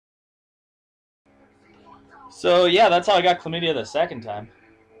So yeah, that's how I got chlamydia the second time.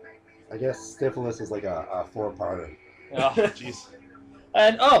 I guess syphilis is like a four-parter. Oh, jeez.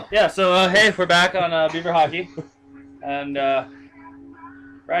 And yeah, so hey, we're back on Beaver hockey, and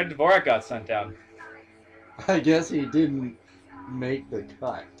Brad Dvorak got sent down. I guess he didn't make the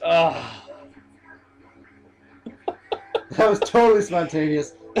cut. That was totally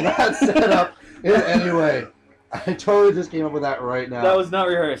spontaneous, not set up in any way. I totally just came up with that right now. That was not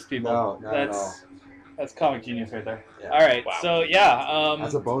rehearsed, people. No, not at all. That's comic genius right there. Yeah. All right, Wow. so yeah,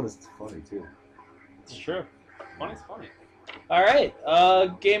 As a bonus, it's funny too. it's true. Funny's funny. All right,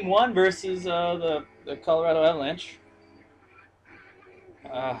 game one versus the Colorado Avalanche.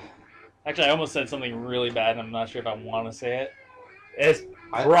 Actually, I almost said something really bad, and I'm not sure if I want to say it. It's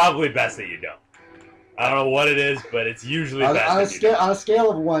probably best that you don't. I don't know what it is, but it's usually best on a scale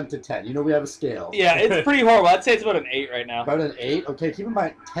of 1 to 10. You know we have a scale. Yeah, it's pretty horrible. I'd say it's about an 8 right now. About an 8? Okay, keep in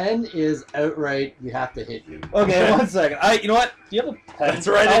mind, 10 is outright, we have to hit you. Okay, 1 second. You know what? Do you have a pen? Let's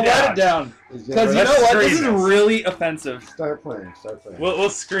write it I'll down. write it down. Because you Let's know what? This is screen this. really offensive. Start playing. We'll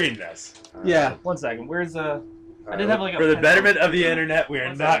screen this. Yeah, 1 second. Where's I did have like a For the pen. betterment of the internet, we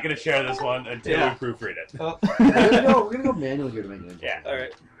are not going to share this one until Yeah. we proofread it. Oh. We're gonna go manual here to make it. Yeah. All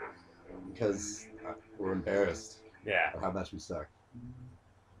right. Because we're embarrassed Yeah. at how much we suck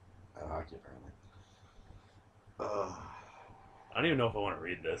at hockey, apparently. I don't even know if I want to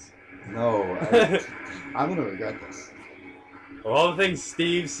read this. No, I'm gonna regret this. Of all the things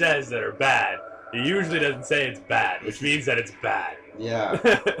Steve says that are bad, he usually doesn't say it's bad, which means that it's bad. Yeah,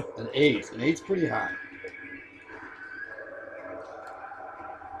 an 8. An 8's pretty high.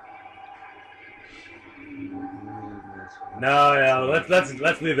 No,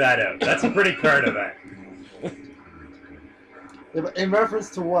 let's leave that out. That's a pretty current event. Yeah, but in reference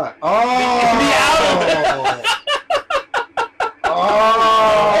to what? Oh!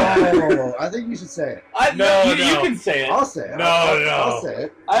 Oh! I think you should say it. You can say it. I'll say it. No. I'll say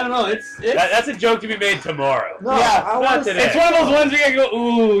it. I don't know. It's That's a joke to be made tomorrow. No, yeah, I want to today. it's one of those ones where you gotta go,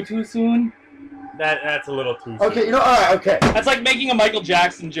 ooh, too soon. That's a little too soon. Okay, you know, alright, okay. That's like making a Michael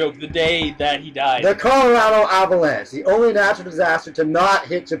Jackson joke the day that he died. The Colorado Avalanche, the only natural disaster to not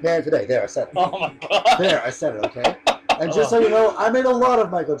hit Japan today. There, I said it. Oh my god. There, I said it, okay? And just so you know, I made a lot of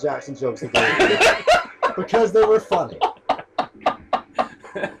Michael Jackson jokes today because they were funny.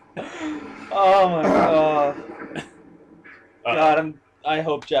 Oh my god. God, I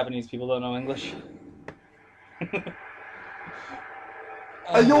hope Japanese people don't know English.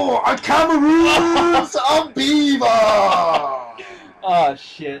 Ayo, a Cameroons of Beaver! Oh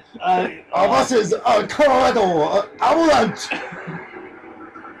shit. Versus Colorado Avalanche!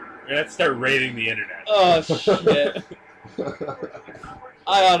 We have to start rating the internet. Oh shit.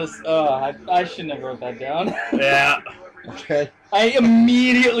 I shouldn't have wrote that down. Yeah. Okay. I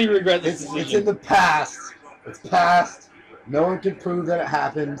immediately regret this It's decision. in the past. It's past. No one can prove that it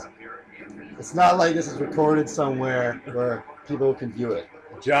happened. It's not like this is recorded somewhere where people can view it.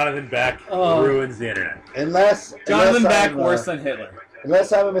 Jonathan Beck ruins the internet. Jonathan Beck worse than Hitler.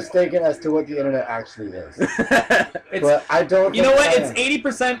 Unless I'm mistaken as to what the internet actually is. But I don't. You know what? think It's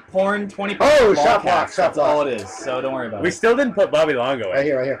 80% porn, 20% Oh, ball shot block, cast. shot That's block. all it is. So don't worry about We it. still didn't put Bobby Longo in. Right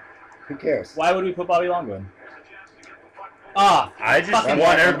here. Who cares? Why would we put Bobby Longo in? I just Fucking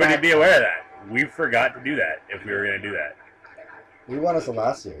want hell. everybody to be aware of that. We forgot to do that if we were going to do that. We won us the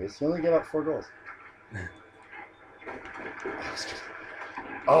last series. We only gave up 4 goals.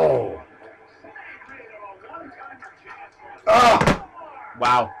 Oh. Oh.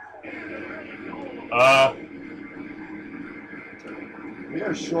 Wow. We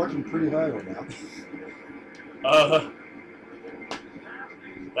are shorting pretty high right now.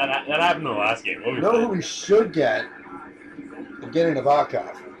 That happened in the last game. What You we know who we should get? Getting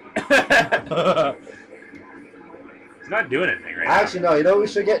Nabokov. He's not doing anything right Actually, no. You know who we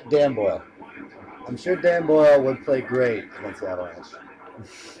should get? Dan Boyle. I'm sure Dan Boyle would play great against the Avalanche.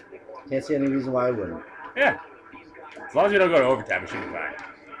 Can't see any reason why I wouldn't. now. Yeah. As long as we don't go to overtime, we should be fine.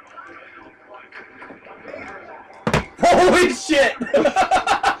 Holy shit!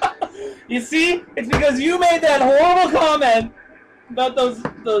 You see? It's because you made that horrible comment about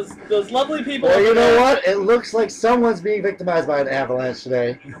those lovely people. Well, you know what? It looks like someone's being victimized by an Avalanche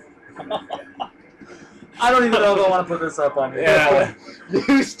today. I don't even know if I want to put this up on you. Yeah.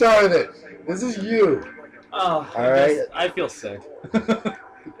 You started it. This is you. Oh, All right. I feel sick.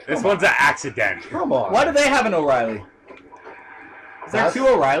 This one's an accident. Come on. Why do they have an O'Reilly? Is there That's- 2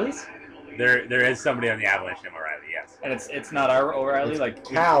 O'Reillys? There is somebody on the Avalanche named O'Reilly, yes. And it's not our O'Reilly? It's Like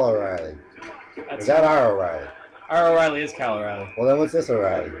Cal O'Reilly. that's- Is that our O'Reilly? Our O'Reilly is Cal O'Reilly. Well, then what's this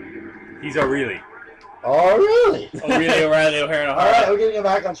O'Reilly? He's O'Reilly. Oh, really? O'Reilly, O'Reilly, O'Hara, All right, we're getting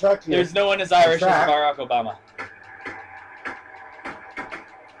back on track here. There's no one as Irish as Track. Barack Obama.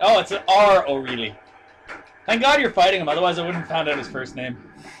 Oh, it's an R. O'Reilly. Thank God you're fighting him, otherwise I wouldn't have found out his first name.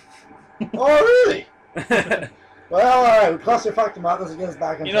 Oh, really? Well, all right, we clusterfucked him up. Let's get us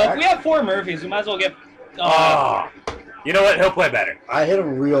back on You know, track. if we have 4 Murphys, we might as well get... Oh. You know what? He'll play better. I hit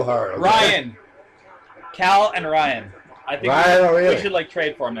him real hard. Okay? Ryan. Cal and Ryan. I think Ryan O'Reilly. we should like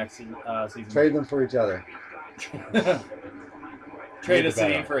trade for him next season. Trade them for each other. Trade a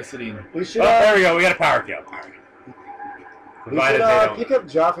Sedin for a Sedin. We should. Oh, there we go. We got a power kill. We should pick up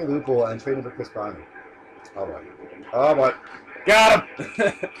Joffrey Lupul and trade him for Chris Bryan. Oh boy. Oh boy. Got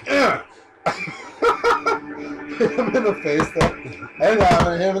him. Hit him in the face though. And now I'm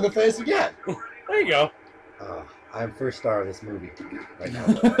gonna hit him in the face again. There you go. Oh, I'm first star of this movie right now.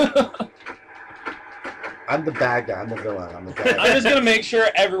 I'm the bad guy. I'm the villain. I'm the guy. I'm just gonna make sure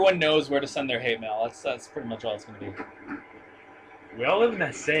everyone knows where to send their hate mail. That's pretty much all it's gonna be. We all live in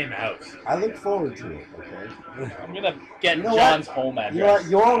that same house. I look forward to it. Okay. I'm gonna get You know John's what? home address. You know what?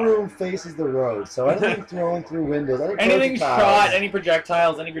 Your room faces the road, so anything thrown through windows, Anything shot, any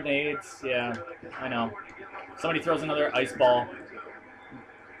projectiles, any grenades. Yeah, I know. Somebody throws another ice ball.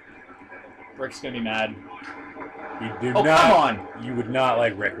 Rick's gonna be mad. You do Oh, not. come on. You would not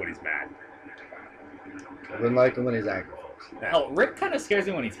like Rick when he's mad. I wouldn't like him when he's angry, folks. Hell, Rick kind of scares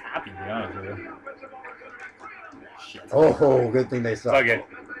me when he's happy, to be honest with you. Shit. Oh, good thing they saw. Okay.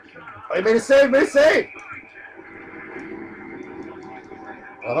 Oh, he made a save, made a save!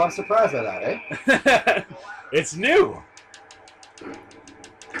 Well, I'm surprised by that, eh? It's new.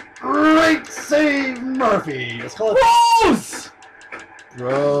 Great save, Murphy! Let's call it Rose!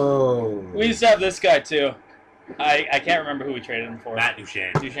 Rose. We used to have this guy, too. I can't remember who we traded him for. Matt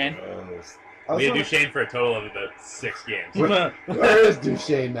Duchesne. Duchesne? Rose. We had Duchesne for a total of about 6 games. Where is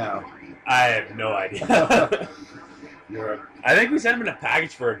Duchesne now? I have no idea. I think we sent him in a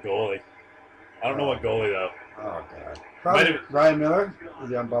package for a goalie. I don't know what goalie though. Oh god. Probably Ryan Miller. Is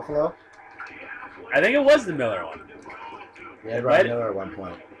he on Buffalo? I think it was the Miller one. We had Ryan Miller at one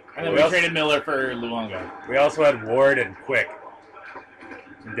point. And then we traded Miller for Luongo. We also had Ward and Quick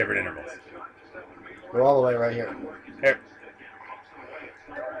in different intervals. Go all the way right here. Here.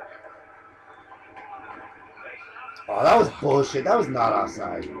 Oh, that was bullshit. That was not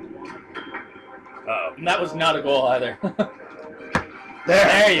offside. Uh-oh. And that was not a goal either.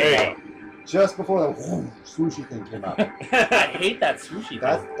 There you go. Just before the swooshy thing came out. I hate that sushi thing.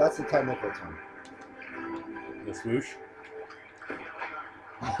 That's the technical term. The swoosh.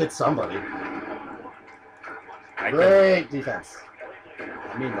 Hit somebody. I Great defense.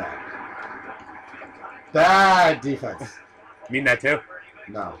 I mean that. Bad defense. You mean that too?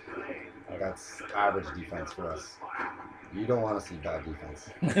 No. That's average defense for us. You don't want to see bad defense.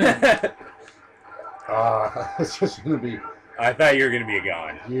 It's just going to be I thought you were going to be a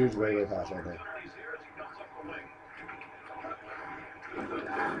god. huge way pass right there.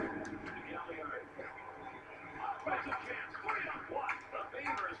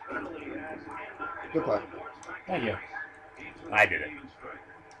 Good play. Thank you. I did it.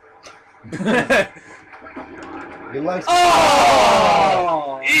 He likes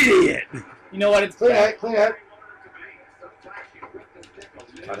Oh! Idiot! You know what? It's Clean bad. it, clean it.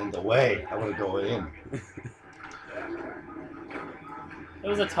 Got in the way. I want to go in. It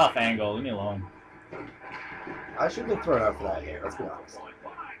was a tough angle. Leave me alone. I should have been thrown out for that here. Let's be honest.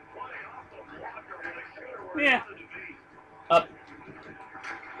 Yeah. Up.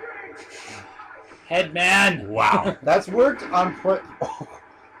 Head man. Wow. That's worked on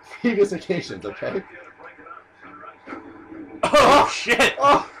previous occasions, okay? Oh, shit!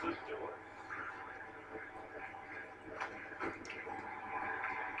 Oh!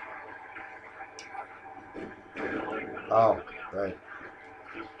 Oh, right.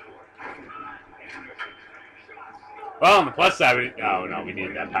 Well, on the plus side, oh no, we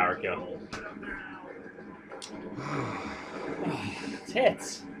needed that power kill.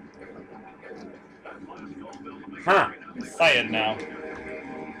 Tits. Huh. I'm excited now.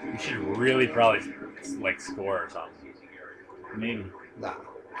 We should really probably, like, score or something. Maybe. Nah.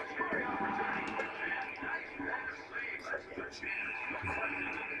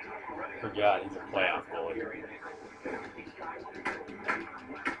 Forgot he's a playoff goalie.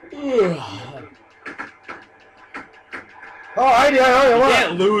 Oh, I You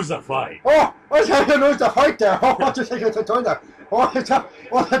can't lose a fight. Oh, I was going to lose the fight there. Oh, I just think it's a turn there. Oh, I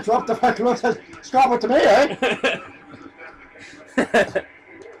dropped the fight. Look, says, stop it to me, eh?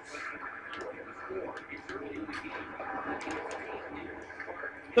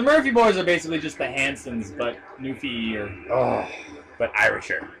 The Murphy boys are basically just the Hansons, but Newfie or... Oh, But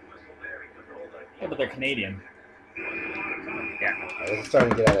Irisher. Yeah, but they're Canadian. Yeah. This is starting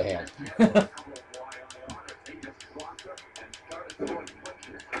to get out of hand.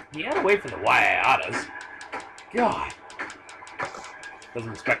 You gotta wait for the Waiatas. God. Doesn't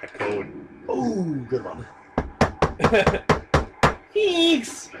respect the code. Ooh, good one.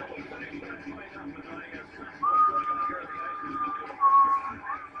 Peaks!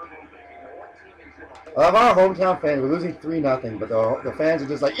 I love our hometown fans. We're losing 3-0, but the fans are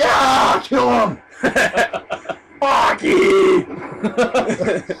just like, yeah, kill him! Hockey!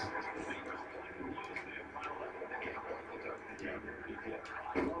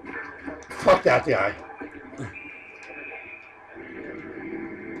 Fuck that guy.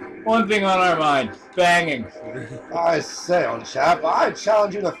 One thing on our mind. Banging. I say, old chap, I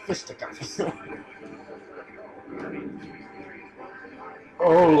challenge you to fisticuffs.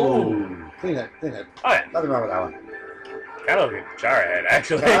 Oh. Clean it, clean it. Oh, yeah. Nothing wrong with that one. Kind of like a Jarhead,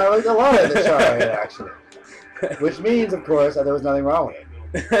 actually. I like a lot of the shot here, actually. Which means, of course, that there was nothing wrong with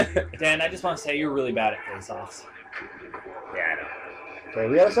it. Dan, I just want to say you're really bad at face-offs. Yeah, I know. Okay,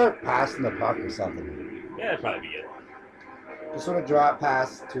 we gotta start passing the puck or something. Yeah, that'd probably be good. Just sort of drop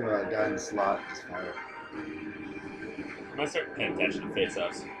pass to a guy in the slot. It's fine. I'm gonna start paying attention to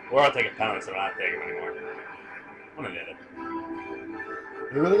face-offs. Or I'll take a penalty so I don't have to take them anymore. I'm gonna do it.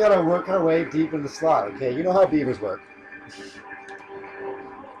 We really gotta work our way deep in the slot, okay? You know how Beavers work.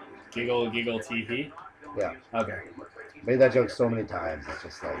 Giggle, giggle, tee-hee? Yeah. Okay. Made that joke so many times. It's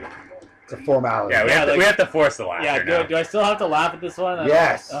just like, it's a formality. Yeah, we have to force the laughter Yeah, now. do I still have to laugh at this one?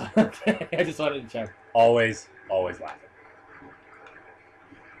 Yes. Okay, I just wanted to check. Always laughing.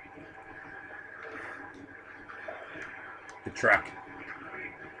 The truck.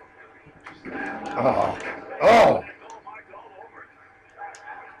 Oh. Oh.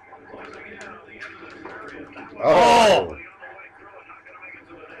 Oh.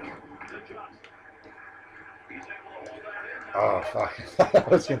 Oh, fuck. I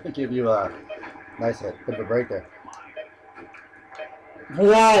was going to give you a nice hit. Bit of a break there.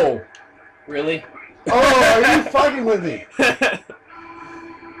 Whoa! Really? Oh, are you fucking with me? I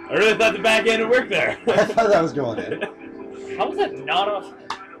really thought the backhand would work there. I thought that was going in. How was that not off?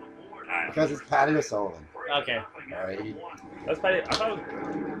 Because it's Patty O'Sullivan. Okay. All right. That's Patty. I thought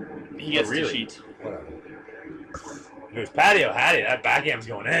He gets really? to cheat. Whatever. it was Patty O'Hattie. That backhand's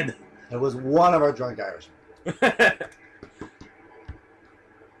going in. It was one of our drunk Irishmen.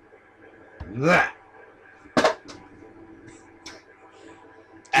 That.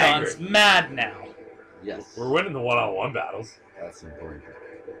 John's mad now. Yes. We're winning the one-on-one battles. That's important.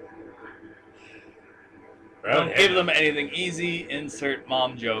 Don't give them anything easy. Insert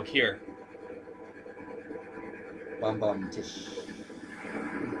mom joke here. Bum bum tish.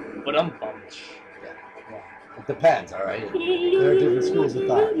 But bummed. It depends, all right? There are different schools of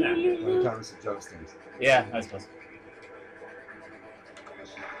thought when it comes to jokes things. Yeah, I suppose.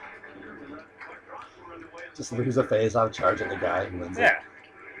 Just lose a face off, charge at the guy who wins it. Yeah.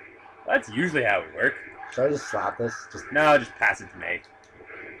 That's usually how we work. Should I just slap this? Just Just pass it to me.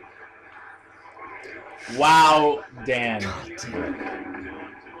 Wow, Dan.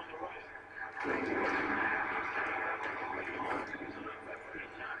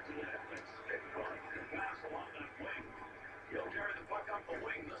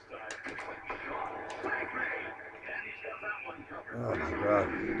 Oh my god.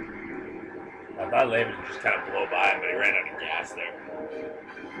 I thought Laban would just kind of blow by him, but he ran out of gas there.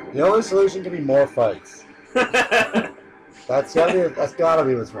 The only solution can be more fights. That's gotta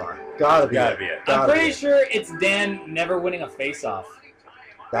be what's wrong. Gotta be it. I'm pretty sure it's Dan never winning a face-off.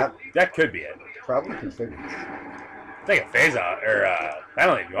 That could be it. probably contributes. Take a face-off, or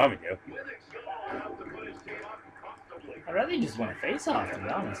penalty if you want me to. I'd rather you just win a face-off, to be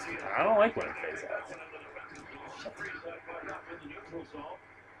honest. I don't like winning face-offs.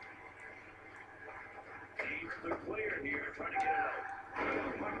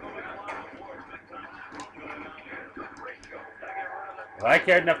 If I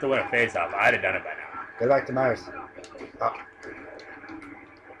cared enough to win a face-off, I'd have done it by now. Go back to Myers.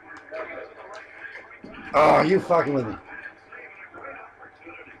 Oh, you fucking with me.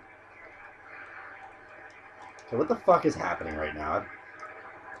 So what the fuck is happening right now?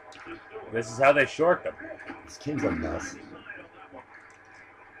 This is how they short them. This game's a mess.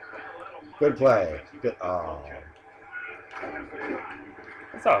 Good play. Good. Oh.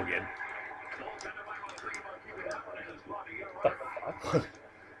 It's all good. What the fuck?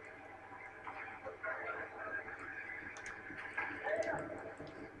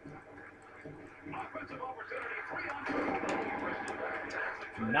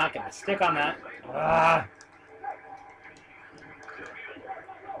 I'm not gonna stick on that.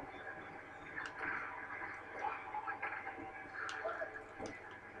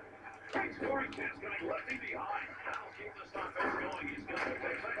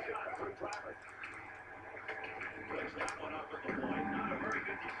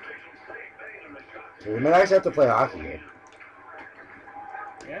 We might actually have to play hockey here.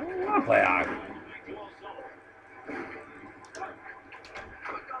 Yeah, we want to play hockey.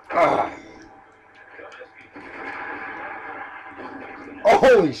 Ah. Oh,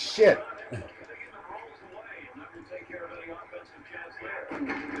 holy shit!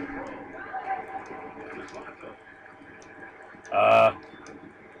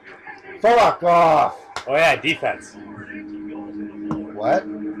 Fuck off! Oh yeah, defense. What?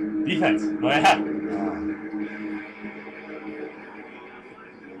 Defense. Oh yeah.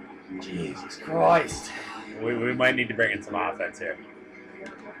 Jesus Christ. We might need to bring in some offense here.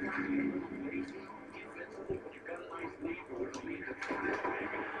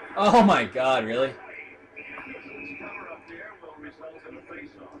 Oh my God, really?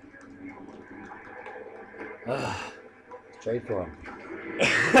 Trade for him.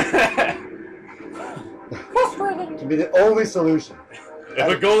 Can be the only solution. If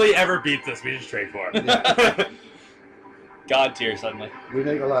a goalie ever beats us, we just trade for him. Yeah. God tier suddenly. We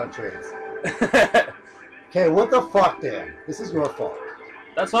make a lot of trades. Okay, what the fuck, Dan? This is your fault.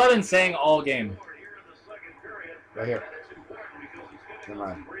 That's what I've been saying all game. Right here. Never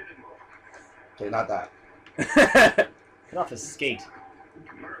mind. Okay, not that. Get off his skate.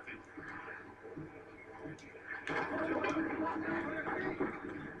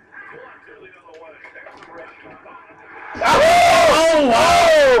 Oh,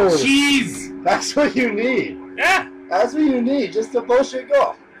 wow! Jeez! That's what you need. Yeah. That's what you need. Just a bullshit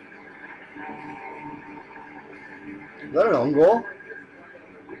goal. Is that an own goal?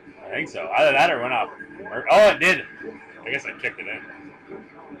 I think so. Either that or went up. Oh, it did. I guess I kicked it in.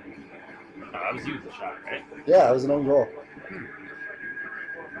 Oh, that was you with the shot, right? Yeah, it was an own goal.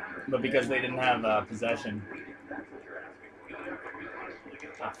 But because they didn't have possession.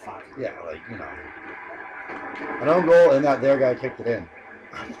 Ah, fuck. Yeah, like, you know. An own goal and that their guy kicked it in.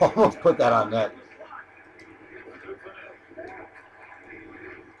 I almost put that on net.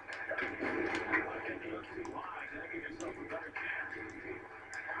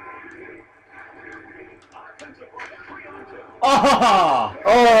 Oh!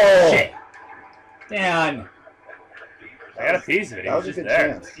 Oh! Shit! Dan, I got a piece of it. He That was was a just good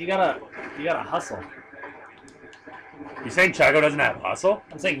there. chance. you gotta hustle. You saying Chicago doesn't have hustle?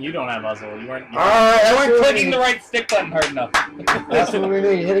 I'm saying you don't have hustle. You weren't Alright, that's what we clicking need. the right stick button hard enough. That's what we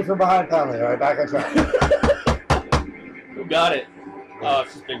need. Hitting from behind penalty. Alright, back on track. Who got it? Oh,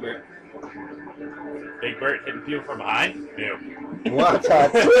 it's just Big Bird. Big Bert hitting people from behind? Ew. What a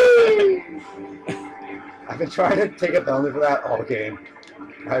tweet! I've been trying to take a penalty for that all game.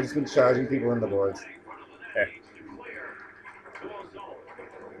 I've just been charging people in the boards. Here.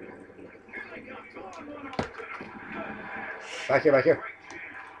 Back here, back here.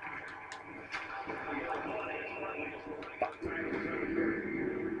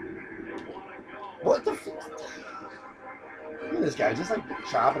 What the fuck? Look at this guy, just like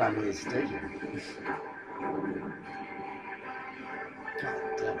chopping on me with his stick here. God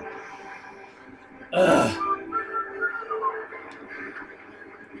damn it. Ugh.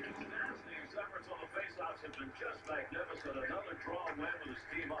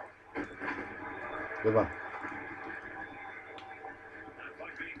 Good one.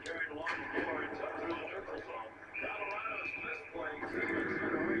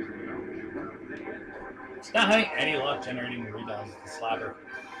 It's not having any luck generating rebounds with the slapper.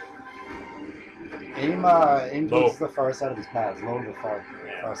 Aim Low. towards the far side of his pads. Low to the far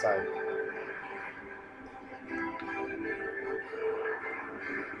side.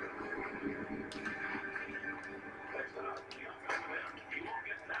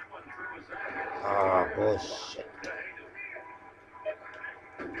 Ah, bullshit.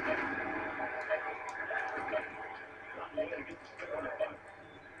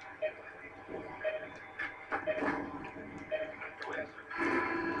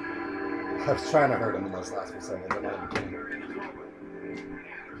 I was trying to hurt him in those last few seconds. I'm not even kidding.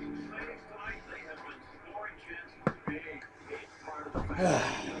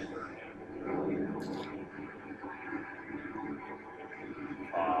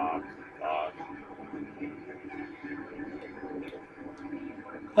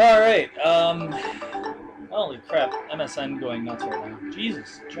 Alright, holy crap, MSN going nuts right now.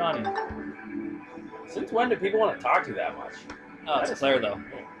 Jesus, Johnny. Since when do people want to talk to you that much? Oh, it's Claire though.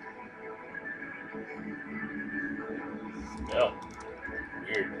 Still.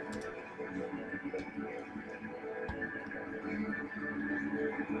 Weird.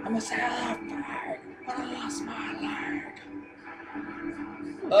 I'm a sailor. I lost my leg.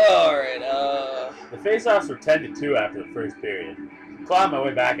 Alright, The face-offs were 10-2 after the first period. Clawed my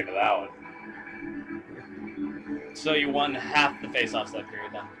way back into that one. so you won half the face-offs that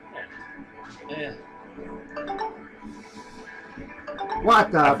period then. Yeah.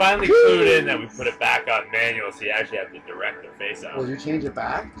 What the? I finally clued in that we put it back on manual, so you actually have to direct the face-off. Will you change it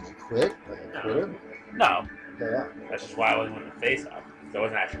back? Did you quit? Like a quitter? No, Yeah. that's just why I wasn't winning the face-off. So I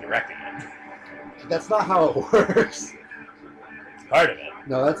wasn't actually directing it. That's not how it works. It's part of it.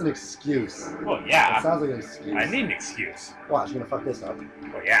 No, that's an excuse. Well, That yeah. sounds like an excuse. I need an excuse. Watch, you're gonna fuck this up.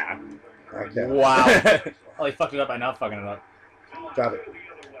 Well, yeah. Okay. Wow. Oh, he fucked it up by not fucking it up. Drop it.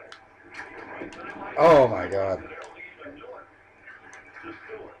 Oh my god.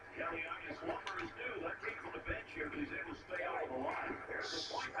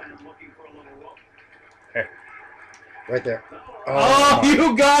 Here. Right there. Oh,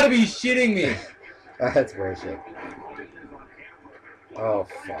 you gotta be shitting me. That's bullshit. Oh,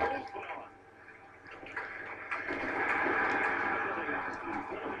 fuck.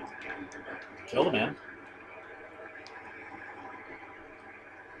 Kill the man.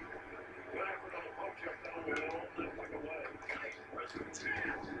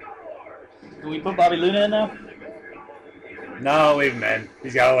 Can we put Bobby Luna in now? No, leave him in.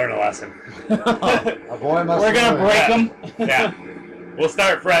 He's got to learn a lesson. A boy must We're gonna learn. break him. Yeah. We'll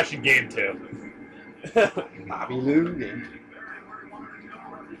start fresh in game 2. Bobby Lou.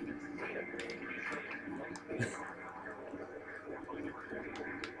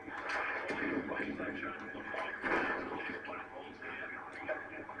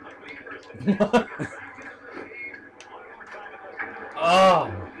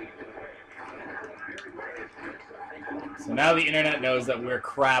 Oh. So now the internet knows that we're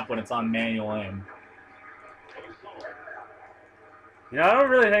crap when it's on manual aim. You know, I don't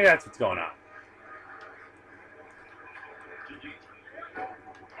really think that's what's going on.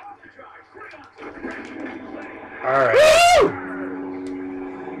 Alright.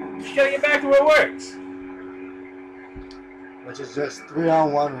 Woo! Just gotta get back to what works. Which is just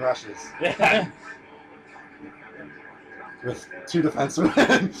 3-on-1 rushes Yeah. with 2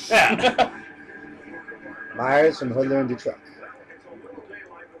 defensemen. Yeah. Myers from Hoodler and Detroit.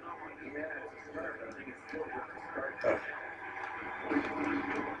 Oh.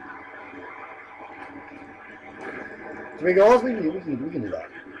 3 goals? We can do that.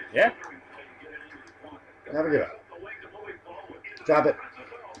 Yeah. Never give up. Drop it.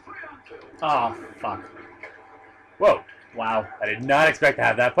 Oh, fuck. Whoa. Wow. I did not expect to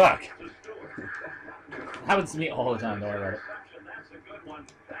have that puck. Happens to me all the time, don't worry about it.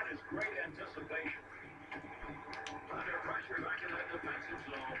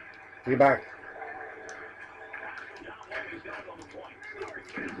 Take it back.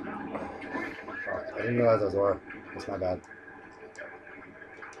 Fuck, I didn't realize those were. That's my bad.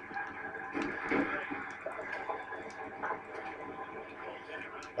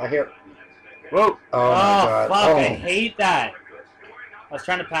 Back here. Whoa. Oh my god. Fuck, Oh. I hate that. I was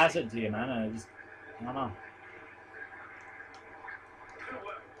trying to pass it to you, man, and I don't know.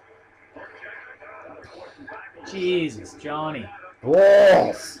 Jesus, Johnny.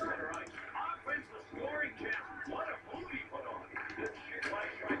 Balls.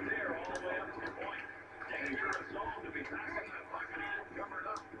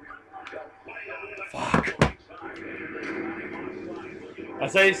 Fuck. I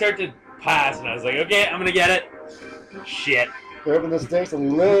saw you start to pass, and I was like, okay, I'm gonna get it. Shit. Gripping the sticks a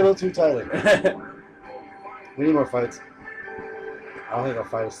little too tightly. We need more fights. I don't think I'll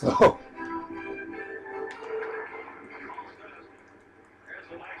fight us though.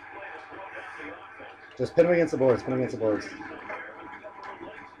 Just pin him against the boards. Pin him against the boards.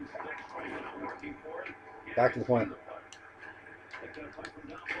 Back to the point.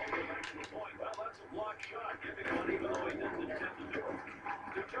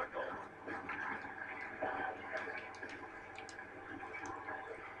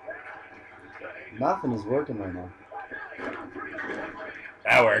 Nothing is working right now.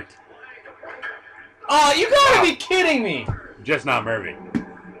 That worked. Oh, you gotta be kidding me! Just not Murphy.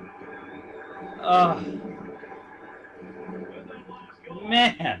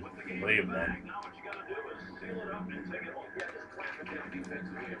 Man. Leave him then.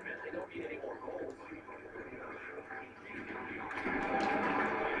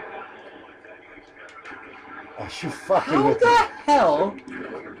 Oh, you fucking How with the me. hell?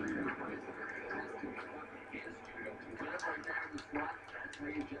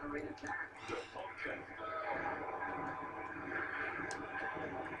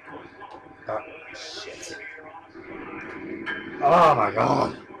 Oh, shit. Oh my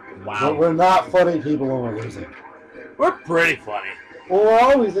god. Wow. We're not funny people when we're losing. We're pretty funny.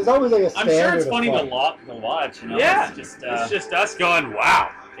 Well, there's always like a I'm standard. sure it's funny of to fun. watch. You know? Yeah. It's just us going,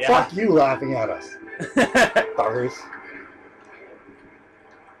 wow. yeah. Fuck you laughing at us, buggers.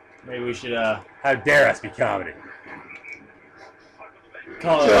 Maybe we should How dare us be comedy?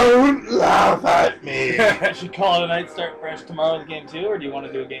 call it. Don't laugh at me. We should call it a night. Start fresh tomorrow with game 2, or do you want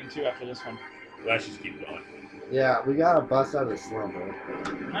to do a game 2 after this one? Let's just keep going. Yeah, we gotta bust out of the slump, bro.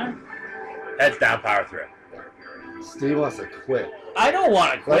 Alright. Heads down, power through. Steve wants to quit. I don't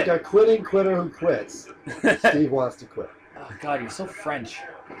want to quit. Like a quitting quitter who quits. Steve wants to quit. Oh God, you're so French.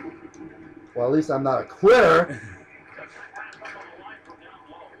 Well, at least I'm not a quitter.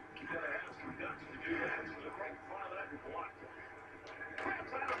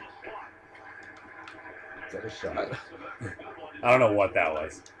 Is that a shot? I don't know what that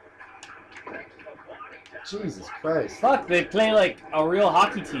was. Jesus Christ. Fuck, they play like a real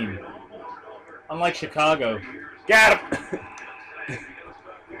hockey team. Unlike Chicago. Got him!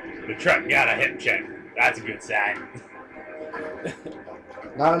 The truck got a hip check. That's a good sign.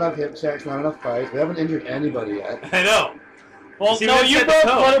 Not enough hip checks, not enough fights. We haven't injured anybody yet. I know. Well, See, no, we didn't you set the broke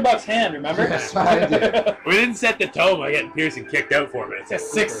tone. Clutterbuck's hand, remember? Yes, I did. We didn't set the tone by getting Pearson kicked out 4 minutes. It's a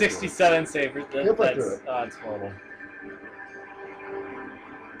 667 save. He'll put through it. That's horrible.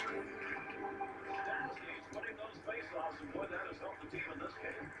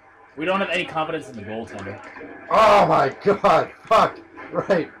 We don't have any confidence in the goaltender. Oh my God! Fuck!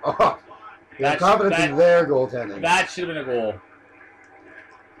 Right. Oh. We have confidence in their goaltending. That should have been a goal.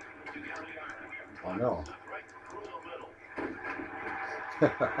 Oh no.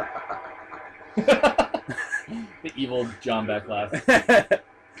 The evil John Beck laugh. Keep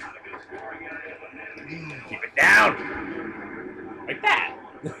it down. Like that.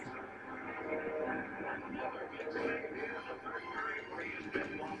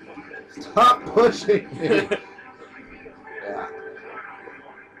 Stop pushing me. Yeah.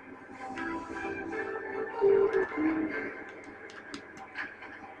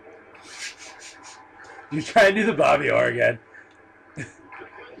 You try and do the Bobby Orr again.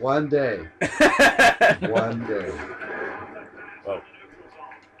 One day. One day. Oh.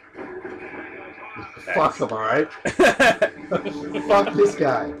 Fuck him, alright? Fuck this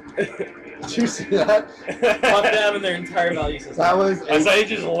guy. Did you see that? Fuck them and their entire value system. That was. I saw you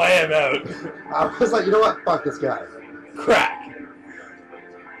just lay him out. I was like, you know what? Fuck this guy. Crack.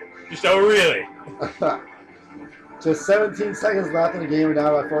 Just oh really? Just 17 seconds left in the game. We're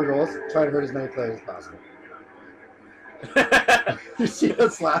down by 4 goals. Try to hurt as many players as possible. You see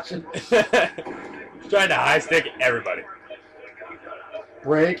that slashing? Just trying to high stick everybody.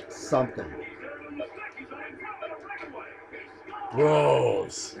 Break something.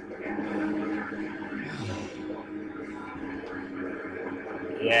 Rules.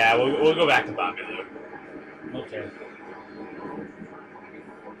 Yeah, we'll go back to Bobby Lou. Okay.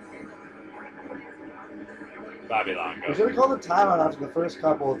 Bobby We Longo. should have called a timeout after the first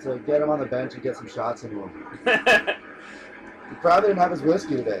couple to get him on the bench and get some shots into him. He probably didn't have his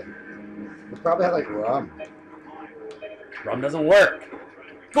whiskey today. He probably had like rum. Rum doesn't work.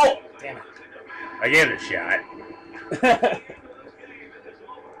 Goal! Damn it. I gave it a shot.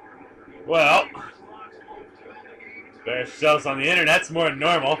 Well, better ourselves on the internet's more than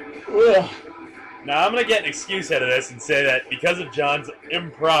normal. Ugh. Now I'm gonna get an excuse out of this and say that because of John's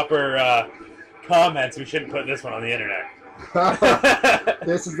improper comments, we shouldn't put this one on the internet.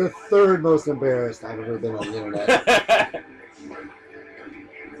 This is the third most embarrassed I've ever been on the internet.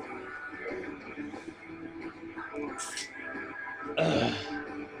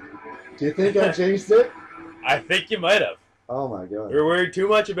 Do you think I jinxed it? I think you might have. Oh my God. We were worried too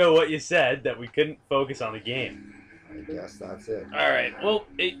much about what you said that we couldn't focus on the game. I guess that's it. Alright, well,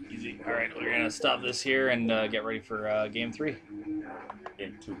 easy. Alright, we're going to stop this here and get ready for game 3.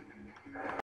 Game 2.